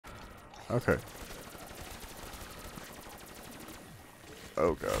Okay.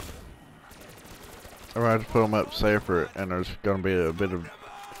 Oh god. I'm gonna have to put them up separate, and there's gonna be a bit of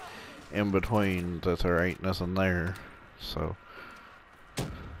in between that there ain't nothing there. So.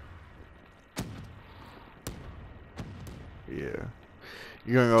 Yeah.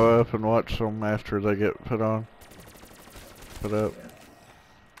 You gonna go up and watch them after they get put on? Put up?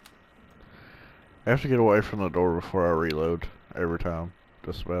 I have to get away from the door before I reload every time.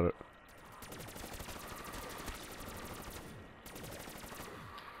 Just about it.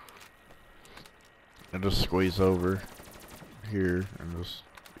 And just squeeze over here and just,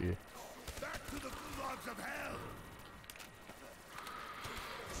 yeah. Back to the gulags of hell.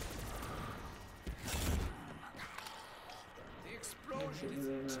 The explosion is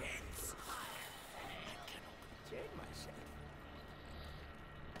intense. I cannot contain myself.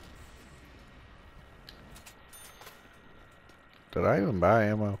 Did I even buy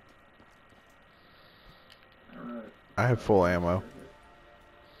ammo? I have full ammo.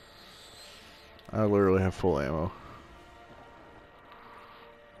 I literally have full ammo.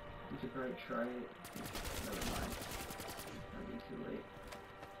 You should probably try it. Never mind. Might be too late.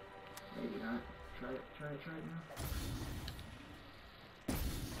 Maybe not. Try it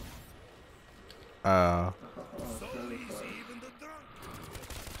now. So easy, even the drunk.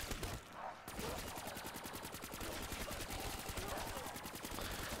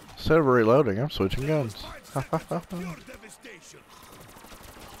 Instead of reloading, I'm switching guns. Pure devastation.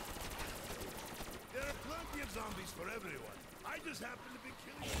 There are plenty of zombies for everyone. I just happen to be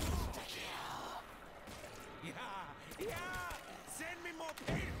killing them all. Yeah. Send me more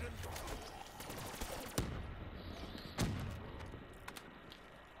patients.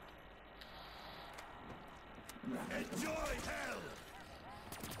 Enjoy hell.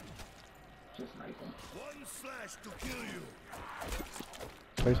 Just snipe them. One slash to kill you.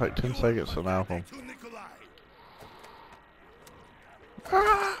 Takes like 10 seconds to knock them. To Nikolai.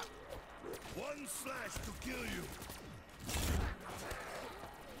 Ah! One slash to kill you.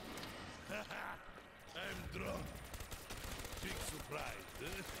 I'm drunk. Big surprise, eh?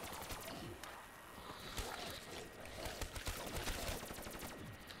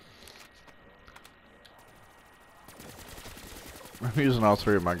 I'm using all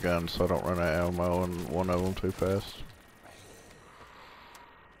three of my guns so I don't run out of ammo and one of them too fast.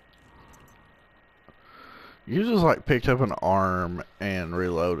 You just like picked up an arm and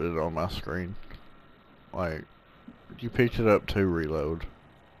reloaded on my screen. Like, you picked it up to reload.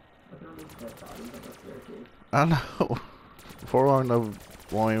 I know. Before long, they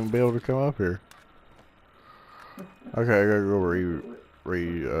won't even be able to come up here. Okay, I gotta go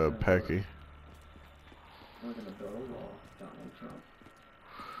packy. We're gonna build a wall, Donald Trump.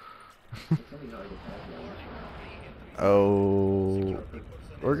 It's gonna be hard to pack that much. Oh,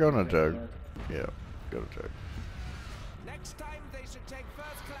 we're gonna jug. Yeah, go to jug. Next time they should take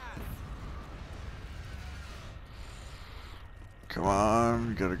first class. Come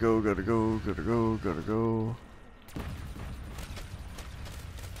on, gotta go.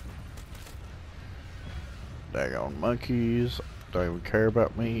 Daggone monkeys, don't even care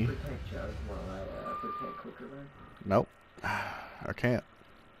about me. Protect Jug while I protect Clicker then. Nope, I can't.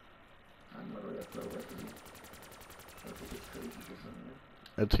 I'm literally a pro weapon. If it gets crazy for some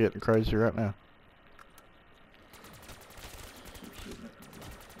reason. It's getting crazy right now. Keep shooting at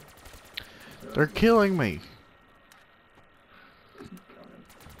them. They're killing me. Keep coming.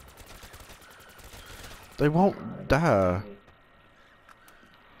 They won't die.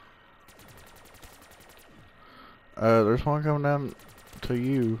 There's one coming down to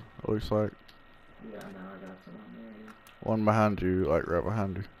you, looks like. Yeah, now I got some on there. One behind you, like right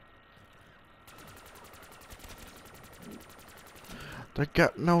behind you. They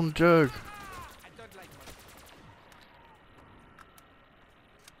got no jug. I don't like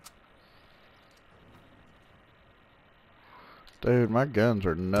Dude, my guns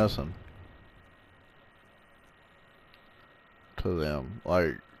are nothing to them.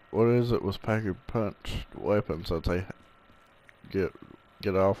 Like, what is it with pack a punch weapons that they get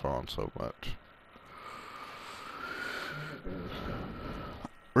off on so much?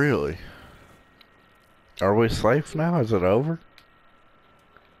 Really? Are we safe now? Is it over?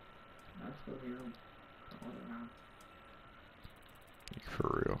 I still hear them crawling around.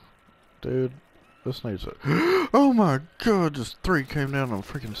 For real. Dude, this needs it. Oh my god, just three came down the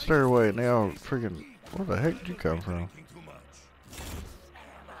freaking stairway and now freaking... Where the heck did you come from?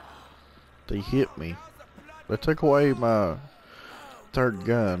 They hit me. They took away my third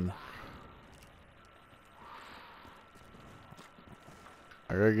gun.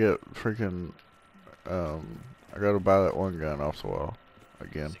 I gotta get freaking... I gotta buy that one gun off the wall.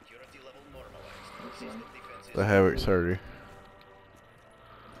 Again. Security level Which one? The Havoc 30.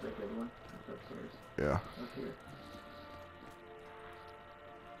 The good one? It's upstairs. Yeah. Up here.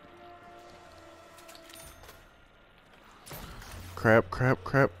 Crap, crap,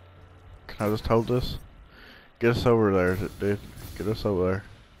 crap. Can I just hold this? Get us over there, dude. Get us over there.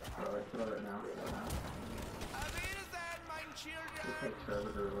 Throw it now. It takes forever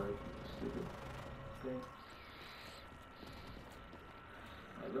to reload. Stupid thing.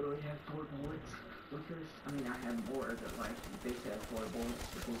 I literally have 4 bullets with this. I mean, I have more, but like, they said 4 bullets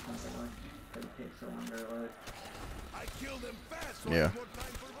to do something like that. It takes so long to reload. I kill them fast, so Yeah. more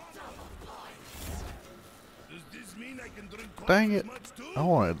time for Does this mean I can drink coffee Dang as it. much too? I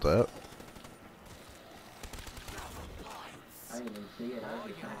wanted that. I didn't even see it. I was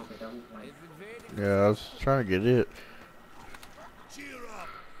just trying to get the double point. Yeah, I was trying to get it. Cheer up.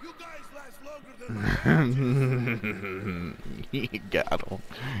 You guys last longer than my You got him.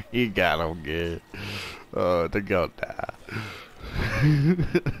 You got him good. Oh, they're gonna die.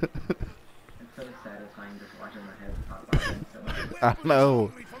 It's so satisfying just watching their heads pop out and so I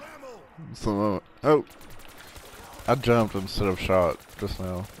know. So, oh. I jumped instead of shot just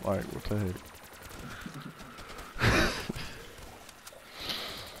now. Like, what the heck?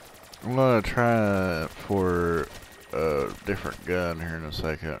 I'm gonna try for a different gun here in a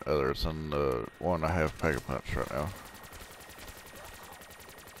second, other than the one I have Pack a Punch right now.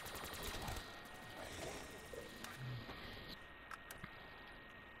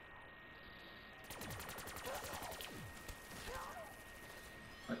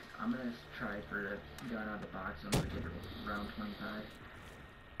 Look, I'm gonna try for a gun out of the box. I'm gonna get around 25.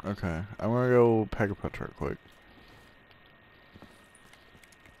 Okay, I'm gonna go Pack a Punch real quick.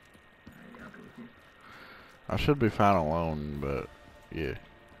 Alright, I'll go with you. I should be fine alone, but yeah.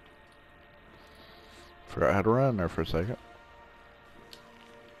 Forgot how to run there for a second.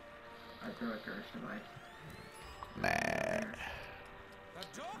 I throw a curse device. Nah.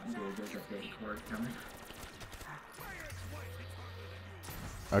 Dude, there's a big cord coming.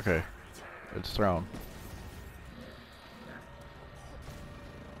 Okay, it's thrown.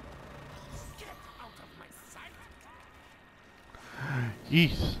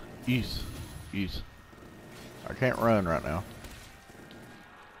 Yeast, yeast, yeast. I can't run right now.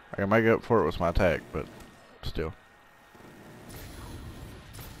 I can make up for it with my attack, but still.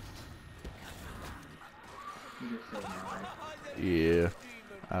 You just saved my life. Yeah,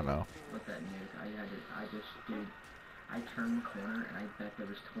 I know. With that nuke, I turned the corner and I bet there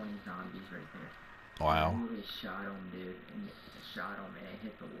was 20 zombies right there. Wow. I literally shot him, dude, and shot him and it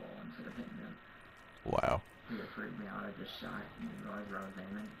hit the wall instead of hitting them. Wow. Dude, it freaked me out. I just shot and didn't realize where I was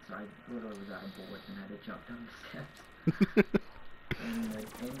aiming, so I literally was out of bullets and had to jump down the steps.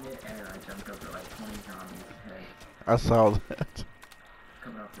 In mid-air, I jumped over like 20 zombies' heads I saw that.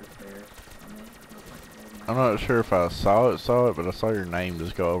 coming up the stairs on me. I was like, oh my I'm not sure if I saw it, but I saw your name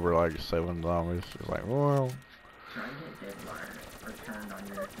just go over like 7 zombies. It's like, well. Try and get dead wire or turned on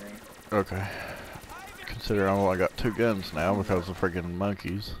your thing. Okay. Consider I only got 2 guns now because of freaking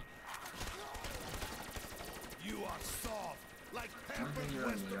monkeys. You are soft, like One pampered thing you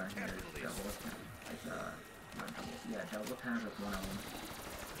really need western on here is capitalism. double tap. Like, not double, yeah, double tap is one of them.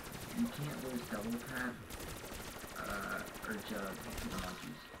 You can't lose double tap, or jug to the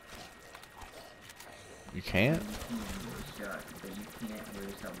monkeys. You can't? You can lose jug, but you can't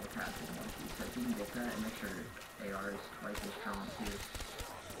lose double tap to the monkeys. So if you can get that, and make sure AR is twice as strong too.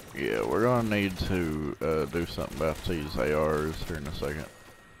 Yeah, we're gonna need to do something about these ARs here in a second.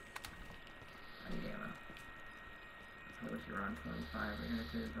 I need ammo. I wish you were on 25 right here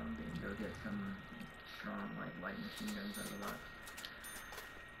too, zombie, and go get some strong, like, light machine guns out of the box.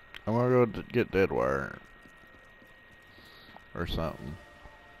 I'm gonna go get dead wire. Or something.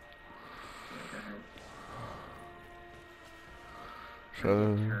 Yeah, go ahead. So,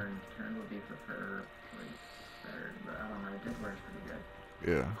 Turn would be preferably better, but I don't know, dead wire's pretty good.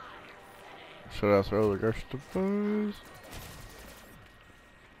 yeah. Should I throw the ghost device?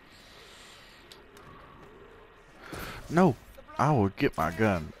 No! I will get my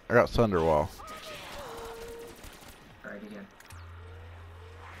gun. I got Thunderwall. Try it again.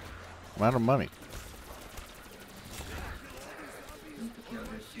 I'm out of money. Need to kill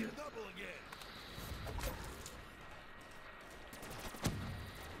this shit.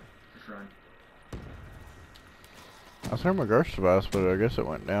 Just run. I threw my ghost device, but I guess it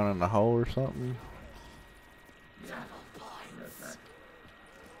went down in the hole or something. Yeah. That's that.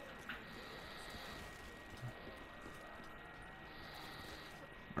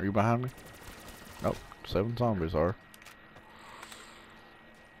 Are you behind me? Nope. 7 zombies are.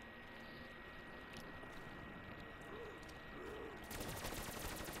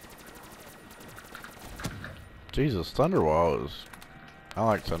 Jesus, Thunderwall is... I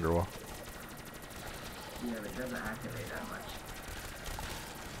like Thunderwall. Yeah, but it doesn't activate that much.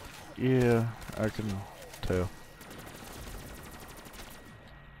 Yeah, I can tell.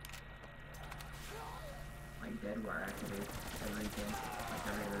 Like Dead Wire activates everything, like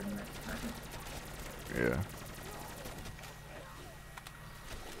every other second. Yeah.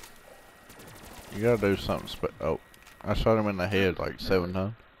 You gotta do something oh. I shot him in the head like 7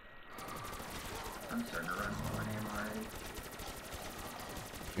 times. I'm starting to run low on ammo already.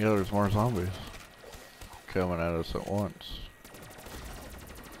 Yeah, there's more zombies coming at us at once.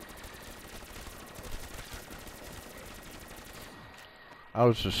 I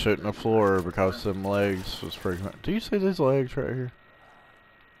was just shooting the floor because them legs was freaking out. Do you see these legs right here?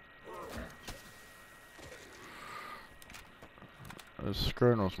 I was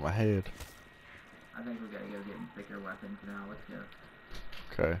screwing with my head. I think we gotta go get bigger weapons now. Let's go.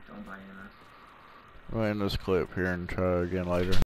 Okay. Don't buy ammo. We'll end this clip here and try again later.